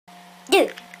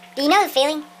Dude, do you know the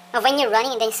feeling of when you're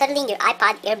running and then suddenly your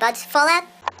iPod earbuds fall out?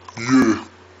 Yeah,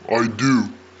 I do.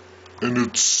 And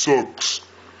it sucks.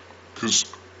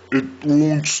 Cause it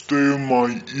won't stay in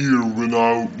my ear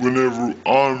whenever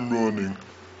I'm running.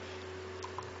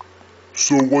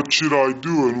 So what should I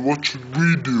do and what should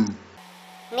we do?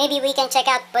 Maybe we can check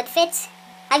out Budfits?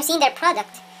 I've seen their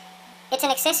product. It's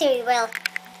an accessory where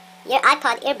your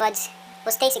iPod earbuds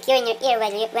will stay secure in your ear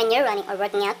when you're running or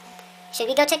working out. Should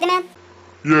we go check them out?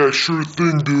 Yeah, sure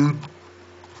thing, dude.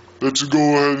 Let's go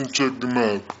ahead and check them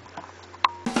out.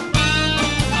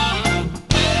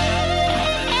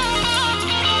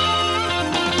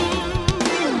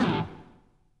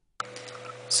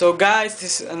 So guys,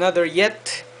 this is another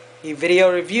yet a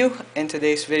video review, and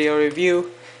today's video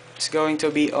review is going to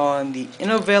be on the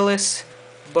Innovelis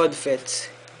Budfits.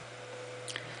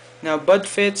 Now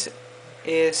Budfits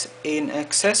is an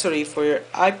accessory for your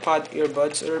iPod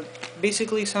earbuds, or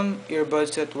basically some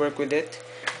earbuds that work with it,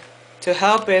 to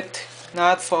help it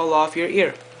not fall off your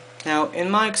ear. Now in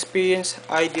my experience,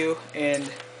 I do,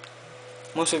 and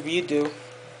most of you do,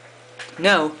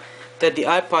 know that the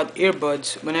iPod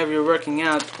earbuds, whenever you're working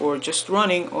out or just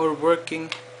running or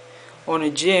working on a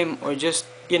gym or just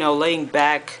laying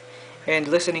back and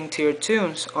listening to your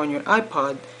tunes on your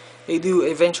iPod, they do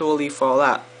eventually fall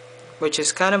out, which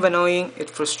is kind of annoying.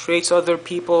 It frustrates other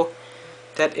people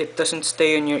that it doesn't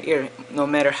stay in your ear. No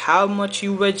matter how much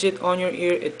you wedge it on your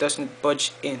ear, it doesn't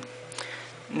budge in.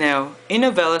 Now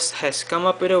Innovelis has come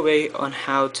up with a way on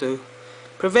how to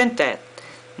prevent that.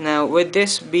 Now with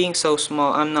this being so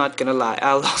small, I'm not gonna lie,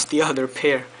 I lost the other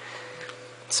pair.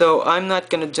 So I'm not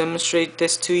gonna demonstrate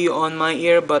this to you on my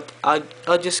ear, but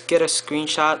I'll just get a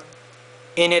screenshot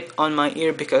in it on my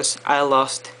ear because I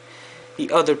lost the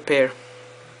other pair,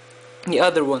 the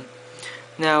other one.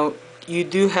 Now you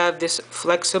do have this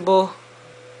flexible,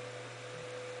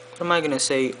 what am I gonna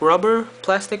say, rubber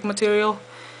plastic material.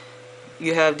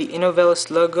 You have the Innovelis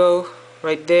logo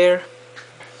right there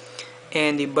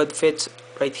and the Budfits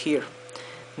right here.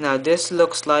 Now this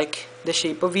looks like the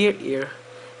shape of your ear,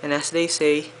 and as they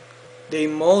say, they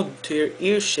mold to your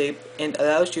ear shape and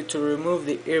allows you to remove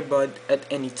the earbud at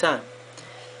any time.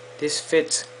 This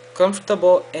fits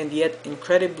comfortable and yet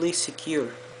incredibly secure.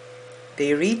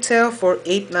 They retail for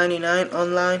 $8.99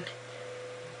 online,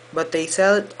 but they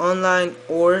sell it online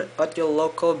or at your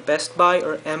local Best Buy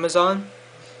or Amazon.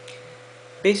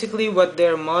 Basically what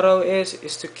their motto is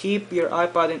to keep your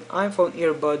iPod and iPhone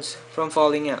earbuds from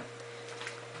falling out.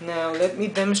 Now let me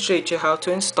demonstrate you how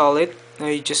to install it. Now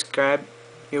you just grab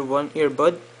your one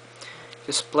earbud,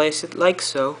 just place it like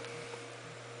so,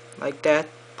 like that,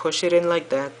 push it in like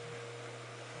that,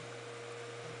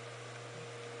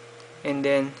 and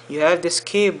then you have this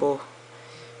cable.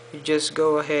 You just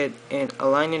go ahead and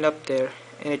align it up there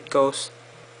and it goes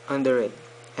under it,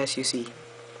 as you see.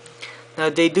 Now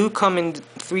they do come in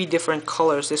 3 different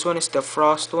colors. This one is the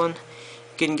frost one.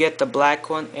 You can get the black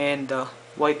one and the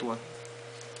white one.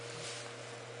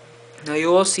 Now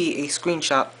you will see a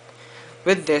screenshot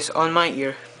with this on my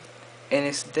ear, and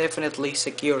it's definitely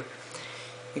secure.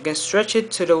 You can stretch it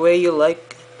to the way you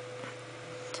like,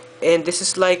 and this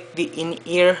is like the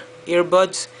in-ear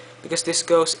earbuds because this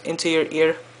goes into your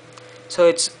ear, so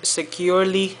it's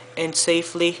securely and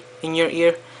safely in your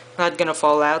ear, not gonna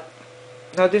fall out.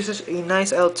 Now this is a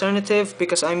nice alternative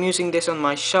because I'm using this on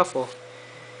my shuffle,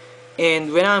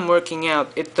 and when I'm working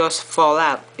out it does fall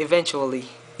out eventually.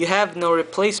 You have no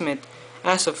replacement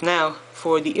as of now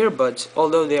for the earbuds,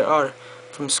 although there are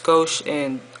from Scosche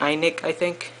and iNick, I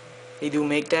think they do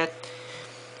make that,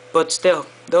 but still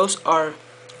those are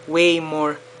way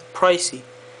more pricey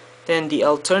than the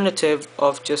alternative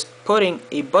of just putting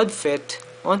a Budfit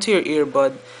onto your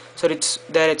earbud, so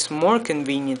that it's more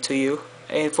convenient to you.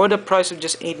 And for the price of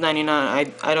just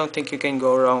 $8.99, I don't think you can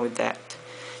go wrong with that.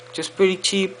 Just pretty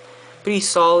cheap, pretty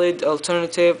solid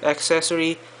alternative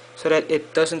accessory so that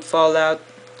it doesn't fall out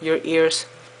your ears.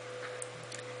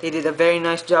 They did a very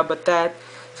nice job at that.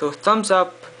 So thumbs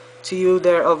up to you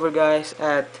there over guys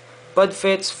at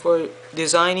Budfits for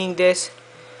designing this.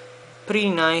 Pretty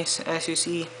nice, as you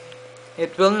see.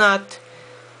 It will not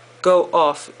go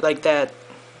off like that,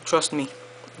 trust me.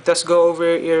 It does go over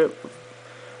your ear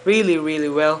really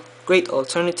well. Great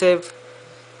alternative.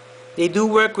 They do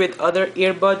work with other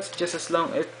earbuds just as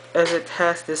long as it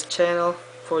has this channel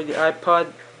for the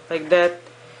iPod like that.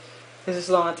 Just as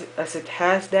long as it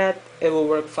has that, it will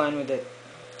work fine with it.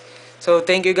 So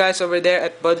thank you guys over there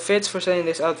at Budfits for sending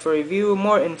this out for review.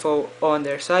 More info on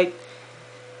their site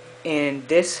and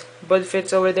this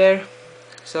Budfits over there.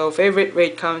 So favorite,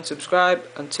 rate, comment, subscribe.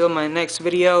 Until my next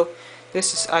video,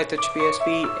 this is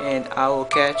iTouchPsP, and I will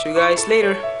catch you guys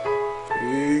later.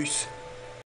 Peace.